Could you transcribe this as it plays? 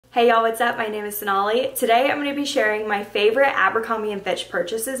Hey y'all, what's up? My name is Sonali. Today I'm going to be sharing my favorite Abercrombie & Fitch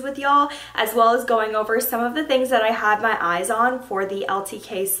purchases with y'all, as well as going over some of the things that I had my eyes on for the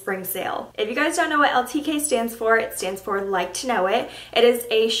LTK spring sale. If you guys don't know what LTK stands for, it stands for Like to Know It. It is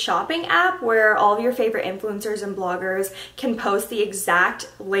a shopping app where all of your favorite influencers and bloggers can post the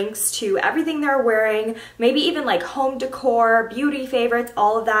exact links to everything they're wearing, maybe even like home decor, beauty favorites,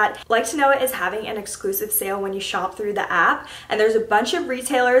 all of that. Like to Know It is having an exclusive sale when you shop through the app, and there's a bunch of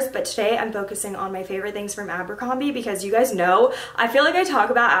retailers, but today I'm focusing on my favorite things from Abercrombie because you guys know I feel like I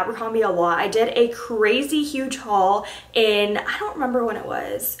talk about Abercrombie a lot. I did a crazy huge haul in, I don't remember when it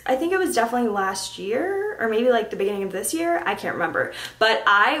was. I think it was definitely last year or maybe like the beginning of this year. I can't remember, but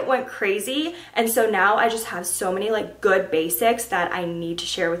I went crazy, and so now I just have so many like good basics that I need to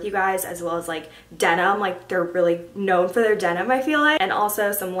share with you guys, as well as like denim. Like they're really known for their denim, I feel like, and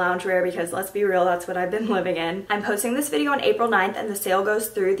also some loungewear because let's be real, that's what I've been living in. I'm posting this video on April 9th and the sale goes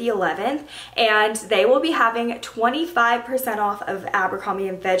through the 11th, and they will be having 25% off of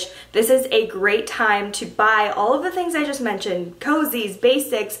Abercrombie & Fitch. This is a great time to buy all of the things I just mentioned, cozies,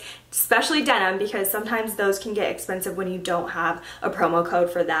 basics, especially denim, because sometimes those can get expensive when you don't have a promo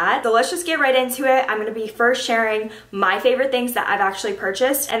code for that. So let's just get right into it. I'm gonna be first sharing my favorite things that I've actually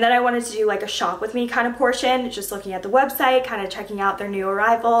purchased, and then I wanted to do like a shop with me kind of portion, just looking at the website, kind of checking out their new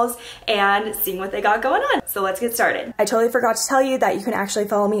arrivals and seeing what they got going on. So let's get started. I totally forgot to tell you that you can actually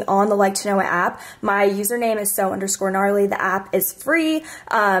follow me on the Like to Know It app. My username is so_gnarly. The app is free,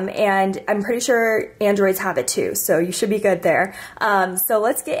 and I'm pretty sure Androids have it too, so you should be good there. So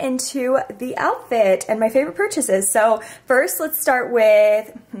let's get into the outfit and my favorite purchases. So first let's start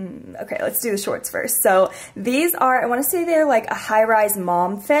with, okay, let's do the shorts first. So these are, I want to say they're like a high-rise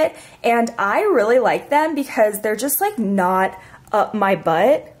mom fit, and I really like them because they're just like not up my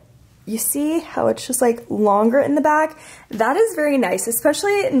butt. You see how it's just like longer in the back? That is very nice,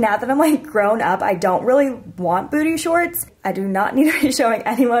 especially now that I'm like grown up. I don't really want booty shorts. I do not need to be showing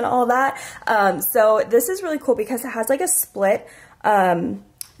anyone all that. So this is really cool because it has like a split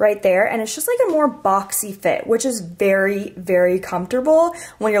right there, and it's just like a more boxy fit, which is very, very comfortable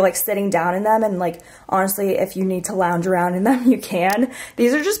when you're like sitting down in them, and like honestly, if you need to lounge around in them, you can.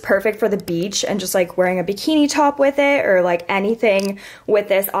 These are just perfect for the beach and just like wearing a bikini top with it or like anything with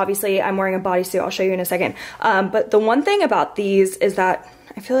this. Obviously, I'm wearing a bodysuit. I'll show you in a second. But the one thing about these is that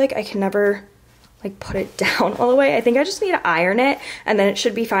I feel like I can never like put it down all the way. I think I just need to iron it and then it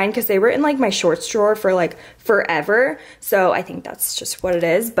should be fine, because they were in like my shorts drawer for like forever. So I think that's just what it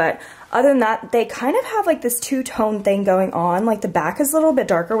is. But other than that, they kind of have like this two-tone thing going on. Like the back is a little bit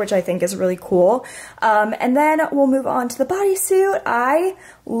darker, which I think is really cool. And then we'll move on to the bodysuit. I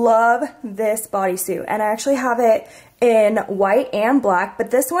love this bodysuit, and I actually have it in white and black, but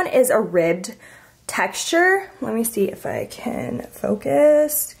this one is a ribbed texture. Let me see if I can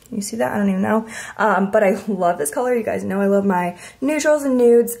focus. Can you see that? I don't even know. But I love this color. You guys know I love my neutrals and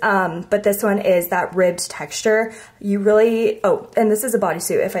nudes. But this one is that ribbed texture. You really, oh, and this is a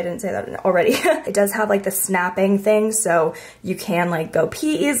bodysuit if I didn't say that already. It does have like the snapping thing, so you can like go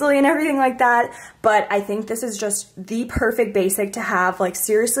pee easily and everything like that. But I think this is just the perfect basic to have, like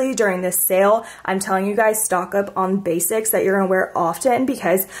seriously, during this sale. I'm telling you guys, stock up on basics that you're gonna wear often,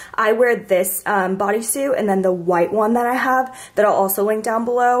 because I wear this bodysuit and then the white one that I have that I'll also link down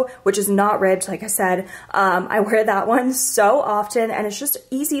below, which is not ribbed, like I said. I wear that one so often, and it's just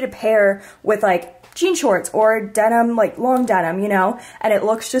easy to pair with like jean shorts or denim, like long denim, you know, and it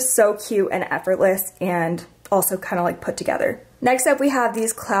looks just so cute and effortless and also kind of like put together. Next up, we have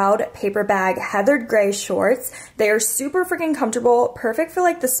these cloud paper bag heathered gray shorts. They are super freaking comfortable, perfect for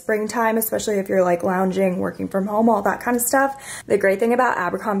like the springtime, especially if you're like lounging, working from home, all that kind of stuff. The great thing about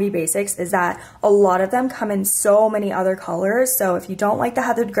Abercrombie basics is that a lot of them come in so many other colors. So if you don't like the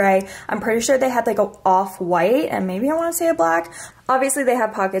heathered gray, I'm pretty sure they had like a off-white and maybe I want to say a black. Obviously they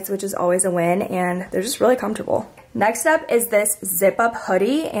have pockets, which is always a win, and they're just really comfortable. Next up is this zip-up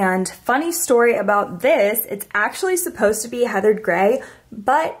hoodie, and funny story about this, it's actually supposed to be heathered gray,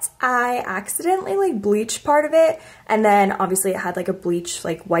 but I accidentally like bleached part of it, and then obviously it had like a bleach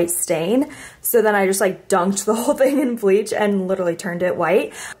like white stain, so then I just like dunked the whole thing in bleach and literally turned it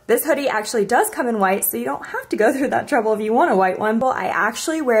white. This hoodie actually does come in white, so you don't have to go through that trouble if you want a white one. But I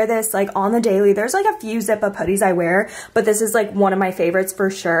actually wear this like on the daily. There's like a few zip-up hoodies I wear, but this is like one of my favorites for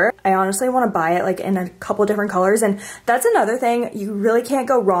sure. I honestly want to buy it like in a couple different colors, and that's another thing. You really can't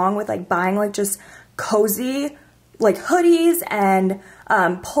go wrong with like buying like just cozy like hoodies and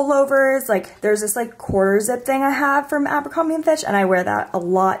pullovers. Like there's this like quarter zip thing I have from Abercrombie & Fitch, and I wear that a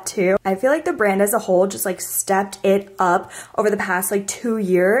lot too. I feel like the brand as a whole just like stepped it up over the past like 2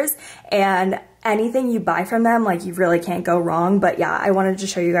 years, and anything you buy from them, like you really can't go wrong. But yeah, I wanted to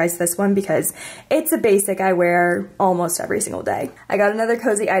show you guys this one because it's a basic I wear almost every single day. I got another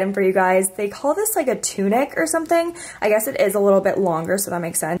cozy item for you guys. They call this like a tunic or something. I guess it is a little bit longer, so that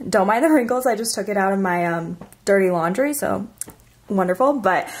makes sense. Don't mind the wrinkles, I just took it out of my dirty laundry, so wonderful.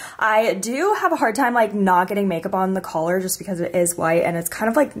 But I do have a hard time like not getting makeup on the collar just because it is white and it's kind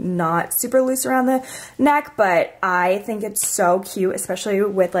of like not super loose around the neck, but I think it's so cute, especially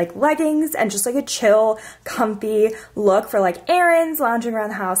with like leggings and just like a chill, comfy look for like errands, lounging around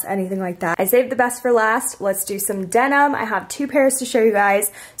the house, anything like that. I saved the best for last. Let's do some denim. I have 2 pairs to show you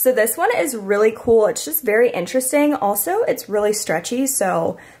guys. So this one is really cool. It's just very interesting. Also, it's really stretchy,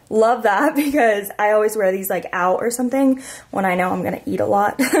 so love that because I always wear these like out or something when I know I'm gonna eat a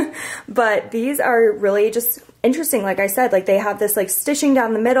lot. But these are really just interesting. Like I said, like they have this like stitching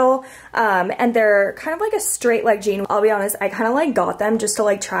down the middle, and they're kind of like a straight leg jean. I'll be honest, I kind of like got them just to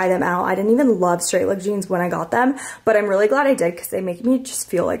like try them out. I didn't even love straight leg jeans when I got them, but I'm really glad I did because they make me just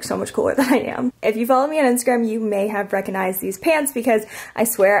feel like so much cooler than I am. If you follow me on Instagram, you may have recognized these pants because I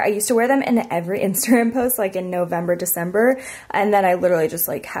swear I used to wear them in every Instagram post like in November, December, and then I literally just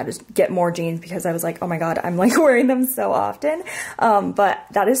like had to get more jeans because I was like, oh my god, I'm like wearing them so often. But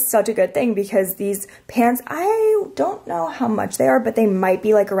that is such a good thing because these pants, I don't know how much they are, but they might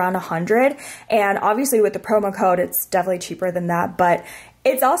be like around 100, and obviously with the promo code it's definitely cheaper than that, but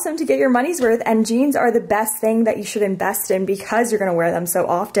it's awesome to get your money's worth, and jeans are the best thing that you should invest in because you're going to wear them so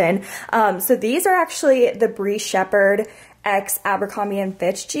often. So these are actually the Bree Shepherd X Abercrombie &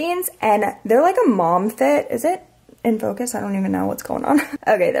 Fitch jeans, and they're like a mom fit. Is it in focus? I don't even know what's going on.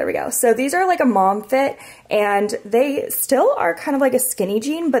 Okay, there we go. So these are like a mom fit, and they still are kind of like a skinny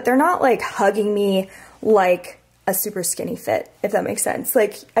jean, but they're not like hugging me like a super skinny fit, if that makes sense.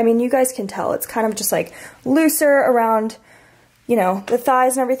 Like, I mean, you guys can tell it's kind of just like looser around, you know, the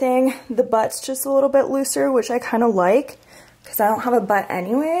thighs and everything. The butt's just a little bit looser, which I kind of like because I don't have a butt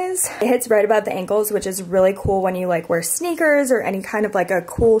anyways. It hits right above the ankles, which is really cool when you like wear sneakers or any kind of like a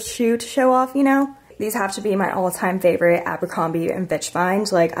cool shoe to show off, you know? These have to be my all-time favorite Abercrombie & Fitch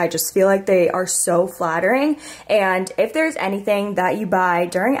find. Like, I just feel like they are so flattering. And if there's anything that you buy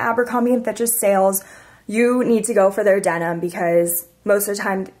during Abercrombie & Fitch's sales, you need to go for their denim because most of the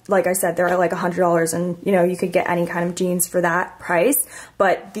time, like I said, they're like $100 and you know, you could get any kind of jeans for that price.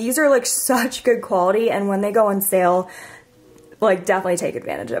 But these are like such good quality, and when they go on sale, like definitely take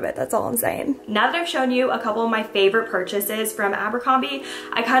advantage of it. That's all I'm saying. Now that I've shown you a couple of my favorite purchases from Abercrombie,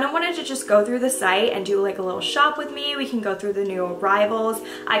 I kind of wanted to just go through the site and do like a little shop with me. We can go through the new arrivals.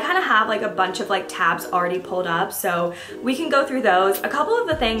 I kind of have like a bunch of like tabs already pulled up, so we can go through those. A couple of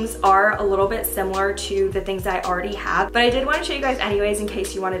the things are a little bit similar to the things I already have, but I did want to show you guys anyways in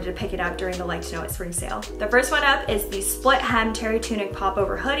case you wanted to pick it up during the Like to Know It spring sale. The first one up is the split hem terry tunic pop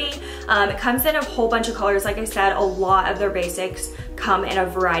over hoodie. It comes in a whole bunch of colors. Like I said, a lot of their basics come in a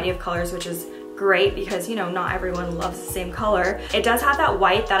variety of colors, which is great because, you know, not everyone loves the same color. It does have that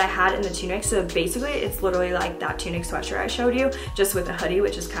white that I had in the tunic, so basically it's literally like that tunic sweatshirt I showed you, just with a hoodie,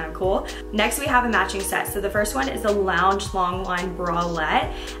 which is kind of cool. Next we have a matching set. So the first one is the lounge long line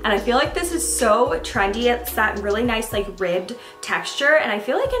bralette, and I feel like this is so trendy. It's that really nice like ribbed texture, and I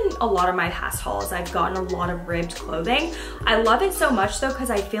feel like in a lot of my past hauls I've gotten a lot of ribbed clothing. I love it so much though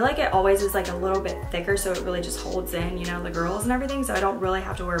because I feel like it always is like a little bit thicker, so it really just holds in, you know, the girls and everything, so I don't really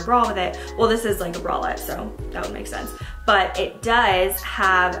have to wear a bra with it. Well, this is like a bralette, so that would make sense. But it does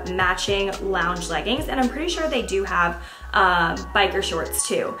have matching lounge leggings, and I'm pretty sure they do have biker shorts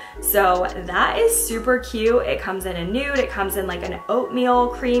too. So that is super cute. It comes in a nude, it comes in like an oatmeal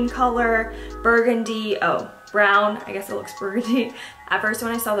cream color, burgundy, brown, I guess it looks burgundy. At first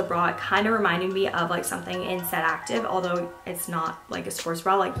when I saw the bra, it kind of reminded me of like something in Set Active, although it's not like a sports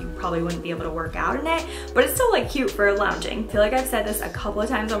bra, like you probably wouldn't be able to work out in it, but it's still like cute for lounging. I feel like I've said this a couple of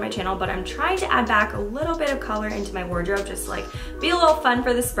times on my channel, but I'm trying to add back a little bit of color into my wardrobe, just to like be a little fun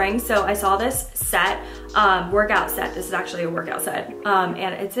for the spring. So I saw this set, workout set. This is actually a workout set,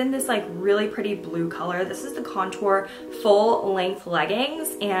 and it's in this like really pretty blue color. This is the Contour full length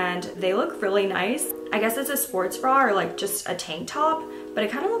leggings, and they look really nice. I guess it's a sports bra or like just a tank top, but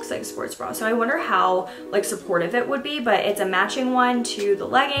it kind of looks like a sports bra. So I wonder how like supportive it would be, but it's a matching one to the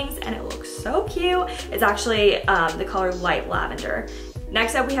leggings and it looks so cute. It's actually the color light lavender.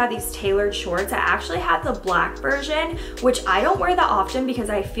 Next up, we have these tailored shorts. I actually have the black version, which I don't wear that often because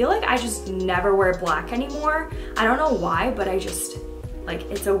I feel like I just never wear black anymore. I don't know why, but I just, like,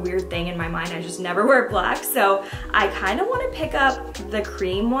 it's a weird thing in my mind. I just never wear black. So I kind of want to pick up the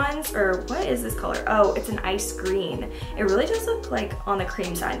cream ones, or what is this color? Oh, it's an ice green. It really does look like on the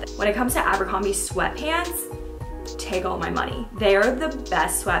cream side. When it comes to Abercrombie sweatpants, take all my money. They are the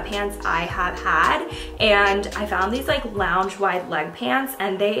best sweatpants I have had, and I found these like lounge wide leg pants,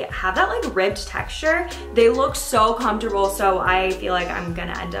 and they have that like ribbed texture. They look so comfortable, so I feel like I'm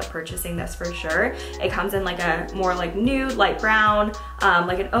gonna end up purchasing this for sure. It comes in like a more like nude, light brown,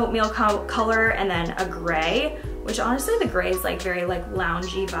 like an oatmeal color, and then a gray, which honestly the gray is like very like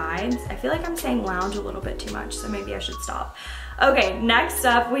loungy vibes. I feel like I'm saying lounge a little bit too much, so maybe I should stop. Okay, next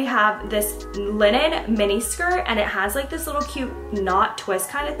up we have this linen mini skirt, and it has like this little cute knot twist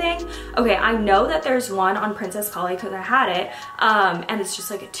kind of thing. Okay, I know that there's one on Princess Polly because I had it, and it's just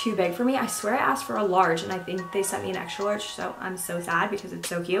like too big for me. I swear I asked for a large, and I think they sent me an extra large, so I'm so sad because it's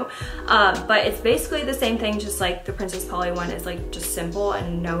so cute. But it's basically the same thing, just like the Princess Polly one is like just simple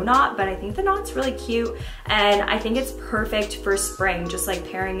and no knot, but I think the knot's really cute, and I think it's perfect for spring, just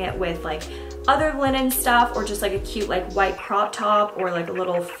like pairing it with like other linen stuff, or just like a cute like white crop top, or like a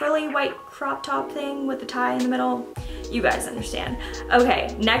little frilly white crop top thing with the tie in the middle. You guys understand.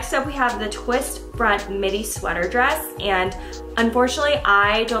 Okay, next up we have the twist front midi sweater dress, and unfortunately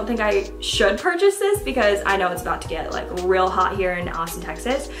I don't think I should purchase this because I know it's about to get like real hot here in Austin,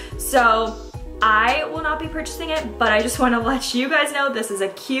 Texas. So I will not be purchasing it, but I just want to let you guys know this is a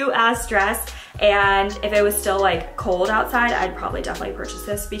cute ass dress, and if it was still like cold outside, I'd probably definitely purchase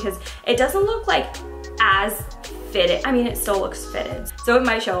this because it doesn't look like as fitted. I mean, it still looks fitted, so it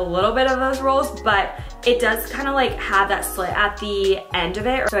might show a little bit of those rolls, but it does kind of like have that slit at the end of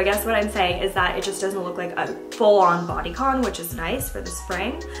it. So I guess what I'm saying is that it just doesn't look like a full-on bodycon, which is nice for the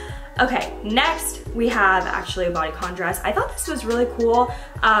spring. Okay, next we have actually a bodycon dress. I thought this was really cool.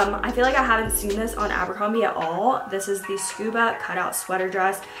 I feel like I haven't seen this on Abercrombie at all. This is the scuba cutout sweater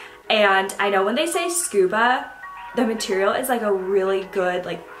dress, and I know when they say scuba, the material is like a really good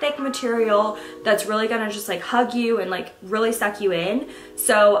like thick material that's really gonna just like hug you and like really suck you in.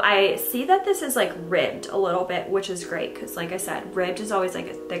 So I see that this is like ribbed a little bit, which is great because like I said, ribbed is always like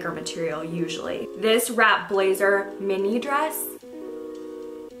a thicker material usually. This wrap blazer mini dress,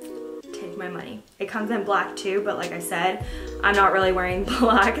 take my money. It comes in black too, but like I said, I'm not really wearing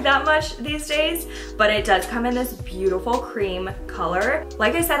black that much these days, but it does come in this beautiful cream color.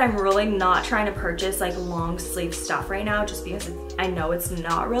 Like I said, I'm really not trying to purchase like long sleeve stuff right now just because I know it's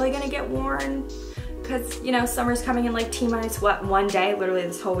not really gonna get worn, because you know, summer's coming in like T-minus what, 1 day. Literally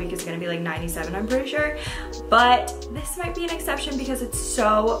this whole week is gonna be like 97, I'm pretty sure. But this might be an exception because it's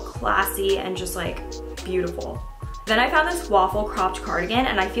so classy and just like beautiful. Then I found this waffle cropped cardigan,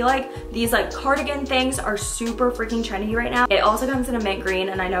 and I feel like these like cardigan things are super freaking trendy right now. It also comes in a mint green,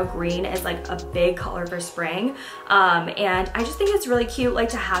 and I know green is like a big color for spring. And I just think it's really cute like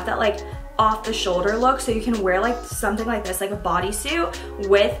to have that like off the shoulder look, so you can wear like something like this, like a bodysuit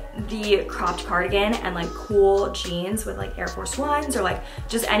with the cropped cardigan and like cool jeans with like Air Force Ones, or like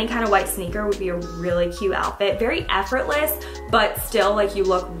just any kind of white sneaker would be a really cute outfit. Very effortless, but still like you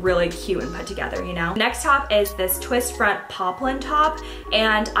look really cute and put together, you know? Next top is this twist front poplin top,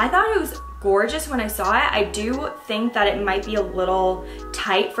 and I thought it was gorgeous when I saw it. I do think that it might be a little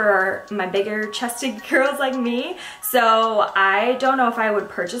tight for my bigger chested girls like me, so I don't know if I would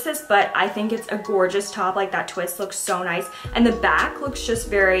purchase this, but I think it's a gorgeous top. Like that twist looks so nice, and the back looks just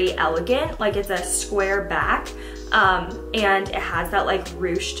very elegant, like it's a square back, and it has that like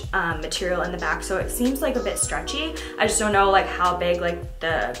ruched material in the back, so it seems like a bit stretchy. I just don't know like how big like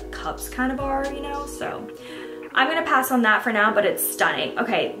the cups kind of are, you know, so I'm gonna pass on that for now, but it's stunning.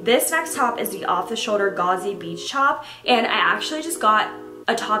 Okay, this next top is the off-the-shoulder gauzy beach top, and I actually just got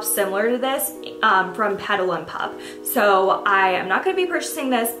a top similar to this from Petal and Pup. So I am not going to be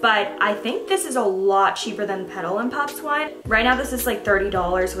purchasing this, but I think this is a lot cheaper than Petal and Pup's one. Right now this is like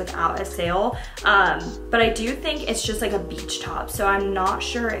 $30 without a sale, but I do think it's just like a beach top, so I'm not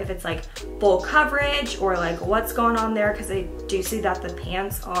sure if it's like full coverage or like what's going on there, because I do see that the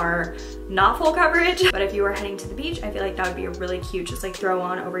pants are not full coverage. But if you were heading to the beach, I feel like that would be a really cute just like throw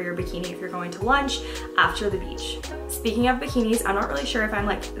on over your bikini if you're going to lunch after the beach. Speaking of bikinis, I'm not really sure if I'm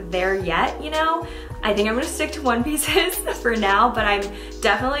like there yet, you know? I think I'm gonna stick to one pieces for now, but I'm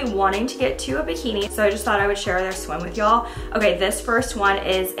definitely wanting to get to a bikini, so I just thought I would share their swim with y'all. Okay, this first one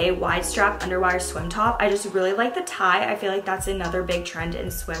is a wide strap underwire swim top. I just really like the tie. I feel like that's another big trend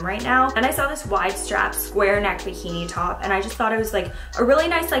in swim right now. And I saw this wide strap square neck bikini top, and I just thought it was like a really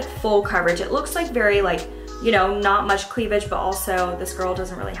nice like full coverage. It looks like very like, you know, not much cleavage, but also this girl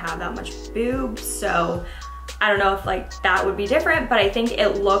doesn't really have that much boobs, so I don't know if like that would be different, but I think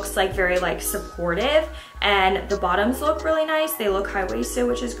it looks like very like supportive. and the bottoms look really nice. They look high-waisted,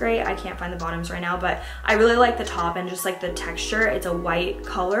 which is great. I can't find the bottoms right now, but I really like the top and just like the texture. It's a white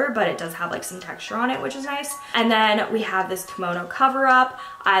color, but it does have like some texture on it, which is nice. And then we have this kimono cover up.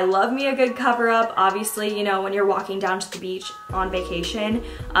 I love me a good cover up. Obviously, you know, when you're walking down to the beach on vacation,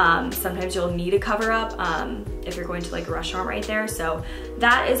 sometimes you'll need a cover up if you're going to like a restaurant right there. So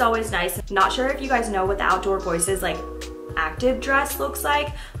that is always nice. Not sure if you guys know what the Outdoor Voices like active dress looks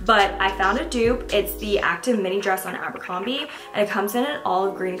like, but I found a dupe. It's the active mini dress on Abercrombie, and it comes in an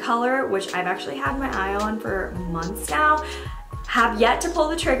olive green color, which I've actually had my eye on for months now. Have yet to pull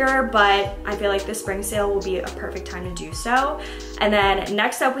the trigger, but I feel like the spring sale will be a perfect time to do so. And then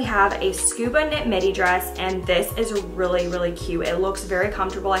next up we have a scuba knit midi dress, and this is really, really cute. It looks very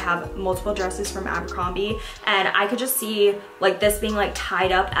comfortable. I have multiple dresses from Abercrombie, and I could just see like this being like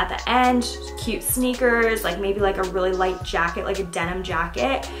tied up at the end, cute sneakers, like maybe like a really light jacket, like a denim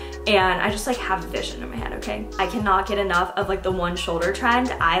jacket. And I just like have a vision in my head, okay? I cannot get enough of like the one shoulder trend.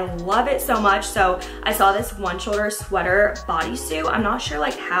 I love it so much. So I saw this one shoulder sweater bodysuit. I'm not sure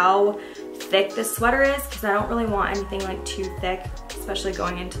like how thick this sweater is because I don't really want anything like too thick, especially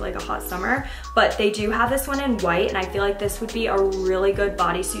going into like a hot summer. But they do have this one in white, and I feel like this would be a really good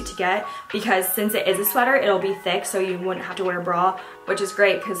bodysuit to get because since it is a sweater, it'll be thick, so you wouldn't have to wear a bra, which is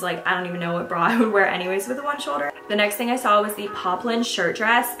great because like I don't even know what bra I would wear anyways with the one shoulder. The next thing I saw was the poplin shirt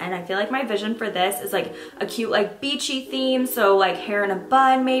dress, and I feel like my vision for this is like a cute like beachy theme, so like hair in a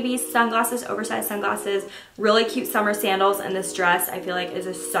bun maybe, sunglasses, oversized sunglasses, really cute summer sandals, and this dress I feel like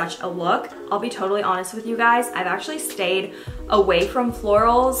is such a look. I'll be totally honest with you guys, I've actually stayed away from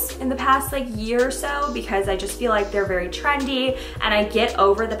florals in the past like year or so because I just feel like they're very trendy and I get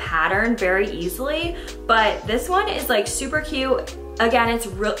over the pattern very easily, but this one is like super cute. Again, it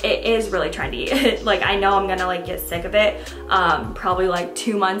is really trendy. Like I know I'm gonna like get sick of it probably like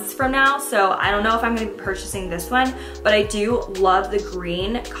 2 months from now, so I don't know if I'm gonna be purchasing this one, but I do love the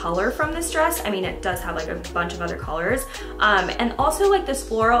green color from this dress. I mean, it does have like a bunch of other colors, and also like this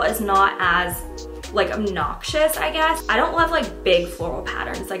floral is not as like obnoxious, I guess. I don't love like big floral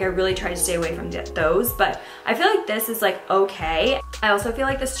patterns. Like I really try to stay away from those, but I feel like this is like okay. I also feel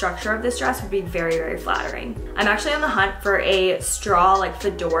like the structure of this dress would be very, very flattering. I'm actually on the hunt for a straw like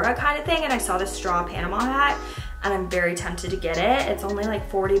fedora kind of thing, and I saw this straw Panama hat and I'm very tempted to get it. It's only like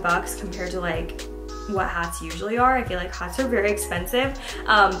 40 bucks compared to like what hats usually are. I feel like hats are very expensive,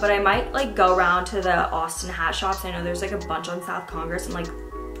 but I might like go around to the Austin hat shops. I know there's like a bunch on South Congress and like,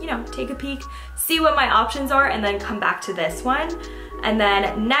 you know, take a peek, see what my options are, and then come back to this one. And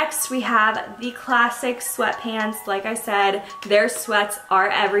then next we have the classic sweatpants. Like I said, their sweats are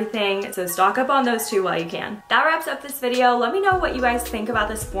everything, so stock up on those two while you can. That wraps up this video. Let me know what you guys think about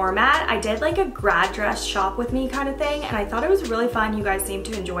this format. I did like a grad dress shop with me kind of thing, and I thought it was really fun. You guys seemed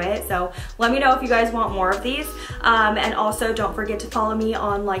to enjoy it, so let me know if you guys want more of these. And also don't forget to follow me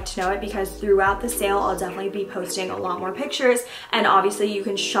on LIKEtoKNOW because throughout the sale, I'll definitely be posting a lot more pictures, and obviously you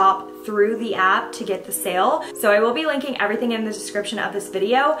can shop through the app to get the sale. So I will be linking everything in the description of this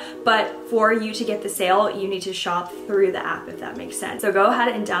video, but for you to get the sale, you need to shop through the app, if that makes sense. So go ahead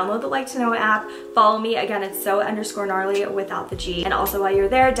and download the LIKEtoKNOW app, follow me. Again, it's so_gnarly without the G. And also while you're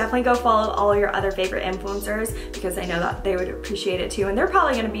there, definitely go follow all your other favorite influencers because I know that they would appreciate it too. And they're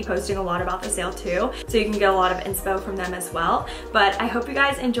probably gonna be posting a lot about the sale too, so you can get a lot of inspo from them as well. But I hope you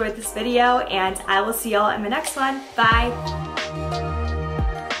guys enjoyed this video, and I will see y'all in the next one. Bye.